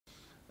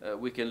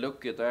We can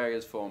look at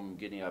areas from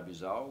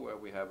Guinea-Bissau, where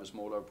we have a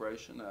small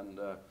operation, and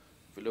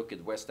if we look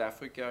at West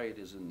Africa, it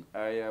is an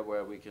area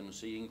where we can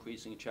see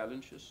increasing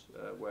challenges,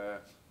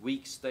 where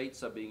weak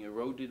states are being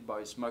eroded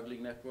by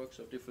smuggling networks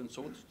of different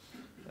sorts.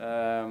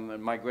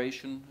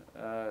 Migration,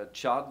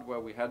 Chad,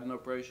 where we had an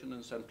operation,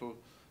 in Central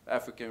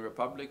African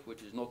Republic,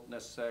 which is not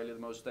necessarily the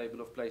most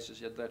stable of places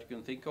yet that you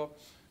can think of.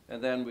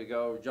 And then we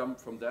jump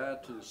from there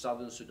to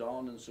southern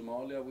Sudan and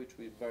Somalia, which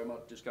we very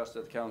much discussed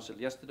at the Council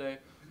yesterday.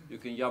 You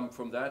can jump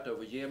from that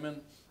over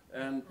Yemen,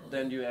 and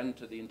then you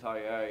enter the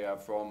entire area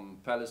from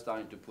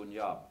Palestine to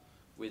Punjab,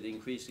 with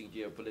increasing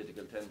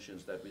geopolitical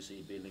tensions that we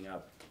see building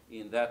up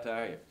in that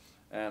area,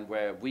 and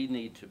where we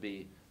need to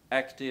be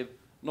active,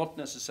 not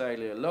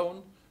necessarily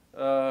alone,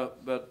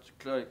 but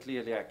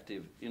clearly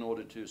active in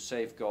order to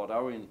safeguard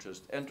our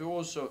interest and to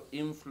also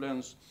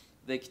influence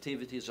the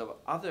activities of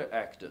other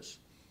actors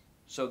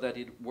so that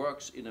it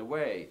works in a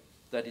way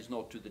that is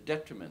not to the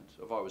detriment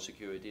of our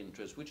security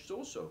interests, which is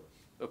also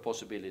a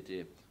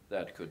possibility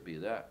that could be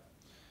there.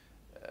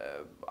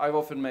 I've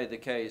often made the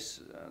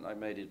case, and I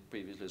made it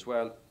previously as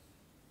well,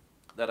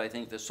 that I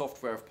think the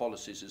software of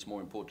policies is more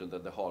important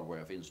than the hardware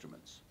of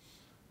instruments.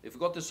 If we've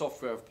got the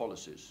software of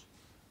policies,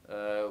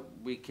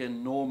 we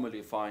can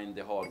normally find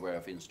the hardware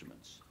of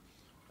instruments.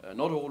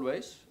 Not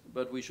always,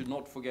 but we should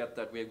not forget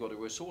that we have got a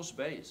resource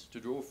base to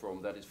draw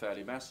from that is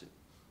fairly massive.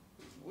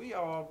 We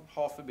are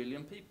 500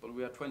 million people.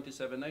 We are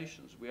 27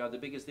 nations. We are the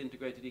biggest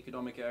integrated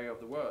economic area of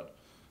the world.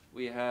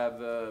 We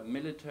have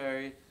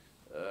military,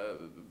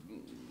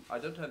 I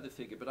don't have the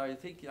figure, but I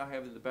think I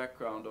have in the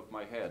background of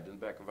my head, in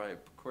the back of my head,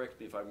 correct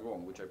me if I'm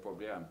wrong, which I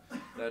probably am,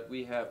 that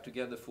we have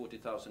together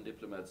 40,000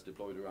 diplomats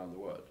deployed around the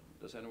world.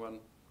 Does anyone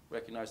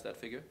recognize that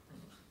figure?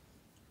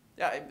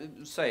 Yeah,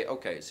 say,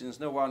 okay, since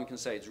no one can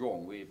say it's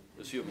wrong, we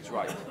assume it's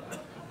right.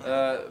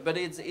 But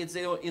it's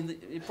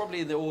probably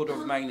in the order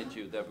of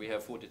magnitude that we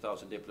have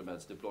 40,000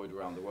 diplomats deployed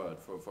around the world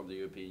from the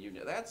European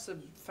Union. That's a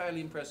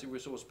fairly impressive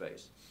resource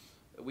base.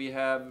 We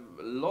have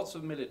lots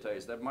of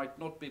militaries that might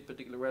not be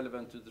particularly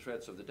relevant to the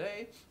threats of the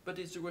day, but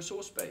it's a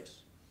resource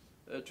base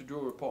to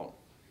draw upon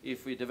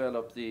if we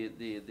develop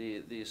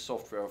the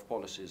software of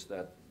policies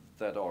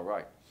that are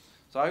right.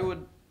 So I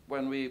would,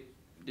 when we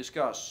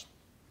discuss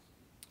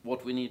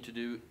what we need to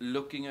do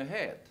looking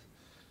ahead,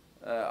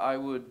 I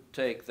would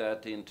take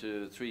that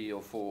into 3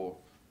 or 4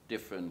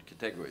 different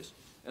categories.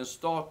 And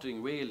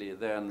starting really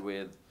then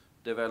with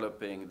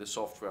developing the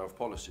software of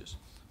policies.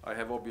 I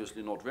have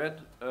obviously not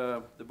read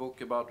the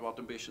book about what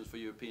ambitions for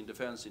European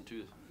defence in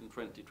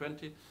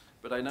 2020,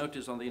 but I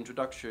noticed on the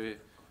introductory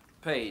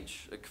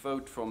page a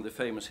quote from the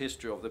famous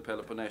history of the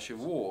Peloponnesian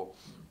War,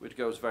 which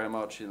goes very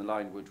much in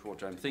line with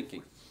what I'm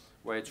thinking,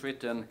 where it's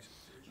written,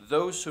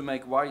 "Those who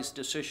make wise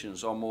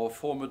decisions are more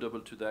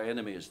formidable to their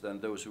enemies than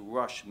those who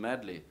rush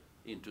madly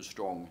into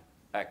strong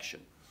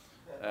action."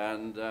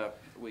 And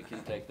we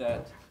can take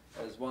that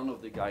as one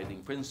of the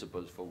guiding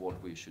principles for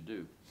what we should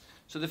do.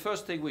 So the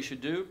first thing we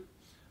should do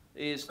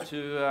is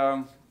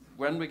to,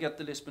 when we get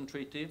the Lisbon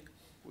Treaty,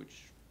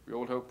 which we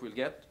all hope we'll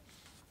get,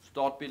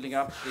 start building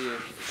up the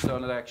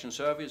External Action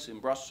Service in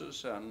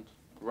Brussels and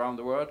around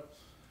the world.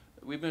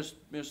 We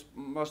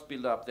must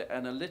build up the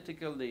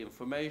analytical, the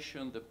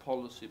information, the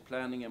policy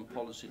planning and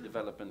policy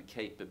development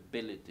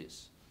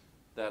capabilities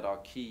that are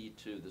key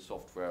to the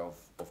software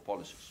of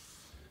policies.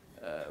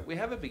 We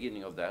have a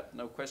beginning of that,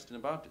 no question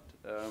about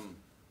it.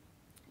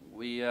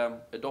 We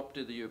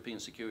adopted the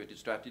European Security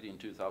Strategy in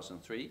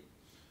 2003.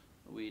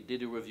 We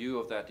did a review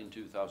of that in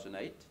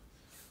 2008.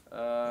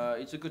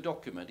 It's a good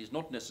document. It's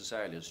not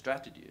necessarily a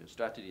strategy. A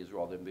strategy is a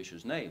rather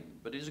ambitious name,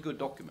 but it's a good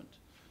document.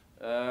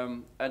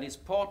 And it's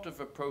part of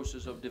a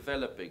process of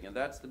developing, and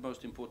that's the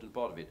most important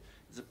part of it.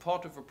 It's a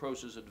part of a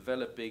process of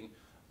developing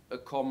a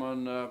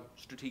common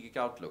strategic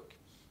outlook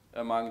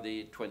among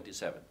the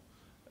 27,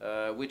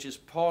 which is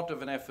part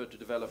of an effort to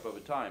develop over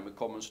time a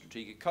common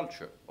strategic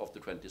culture of the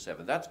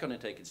 27. That's going to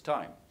take its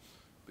time,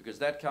 because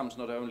that comes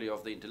not only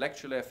of the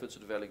intellectual efforts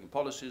of developing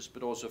policies,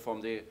 but also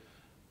from the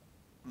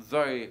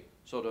very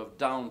sort of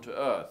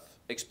down-to-earth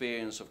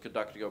experience of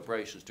conducting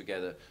operations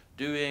together,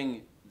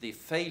 doing the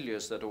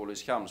failures that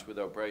always comes with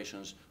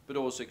operations, but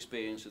also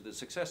experience of the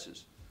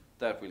successes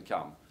that will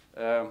come.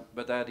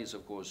 But that is,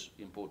 of course,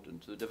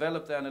 important. To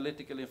develop the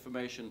analytical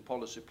information,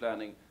 policy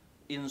planning,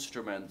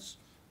 instruments,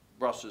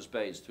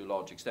 Brussels-based to a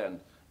large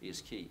extent,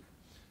 is key.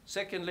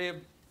 Secondly,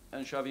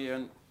 and Xavier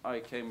and I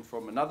came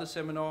from another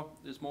seminar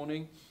this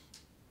morning,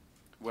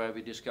 where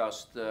we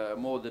discussed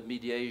more the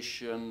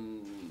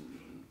mediation,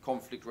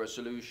 conflict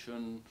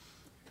resolution,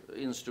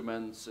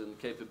 instruments and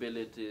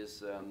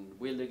capabilities and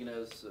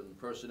willingness and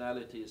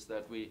personalities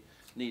that we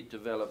need to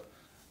develop.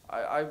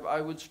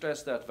 I would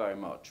stress that very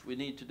much. We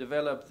need to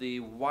develop the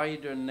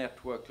wider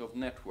network of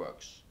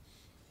networks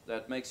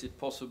that makes it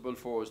possible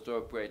for us to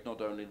operate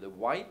not only in the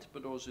white,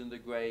 but also in the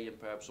grey and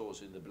perhaps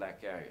also in the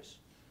black areas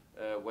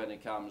when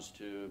it comes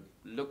to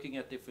looking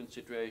at different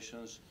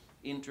situations,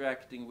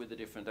 interacting with the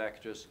different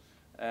actors,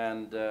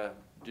 and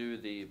do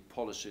the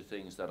policy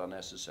things that are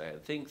necessary.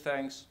 Think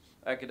tanks,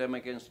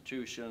 academic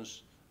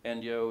institutions,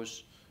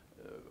 NGOs,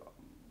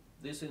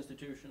 This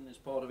institution is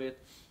part of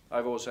it.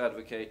 I've also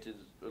advocated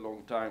a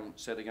long time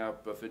setting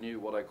up a new,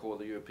 what I call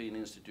the European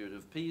Institute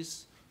of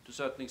Peace, to a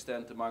certain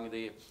extent among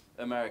the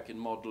American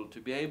model,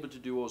 to be able to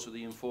do also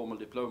the informal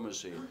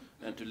diplomacy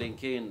and to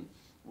link in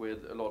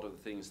with a lot of the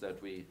things that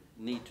we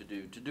need to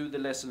do the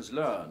lessons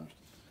learned.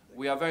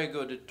 We are very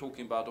good at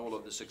talking about all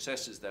of the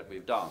successes that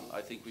we've done.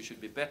 I think we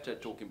should be better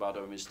at talking about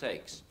our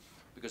mistakes,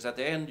 because at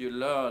the end you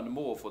learn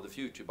more for the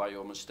future by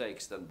your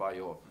mistakes than by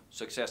your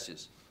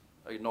successes,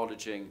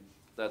 acknowledging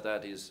that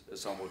that is a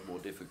somewhat more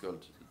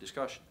difficult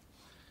discussion.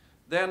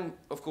 Then,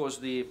 of course,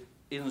 the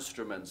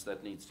instruments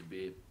that needs to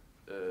be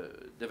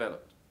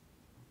developed.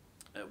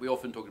 We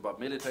often talk about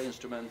military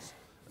instruments,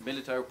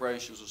 military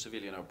operations or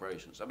civilian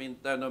operations. I mean,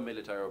 there are no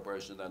military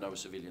operations, there are no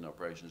civilian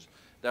operations.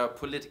 There are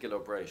political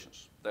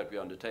operations that we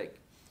undertake,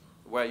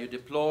 where you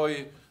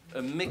deploy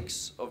a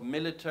mix of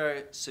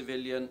military,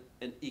 civilian,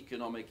 and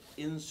economic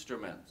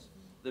instruments.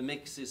 The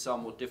mix is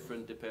somewhat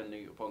different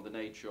depending upon the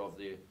nature of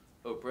the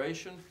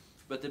operation,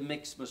 but the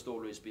mix must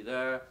always be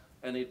there,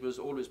 and it must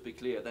always be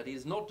clear that it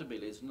is not a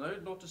military, it's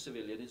not a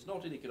civilian, it's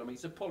not an economic,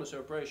 it's a policy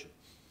operation.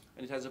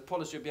 And it has a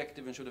policy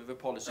objective and should have a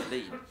policy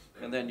lead,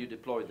 and then you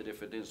deploy the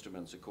different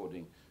instruments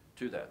according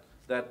to that.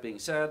 That being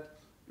said,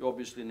 you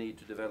obviously need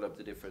to develop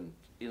the different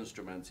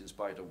instruments in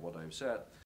spite of what I've said.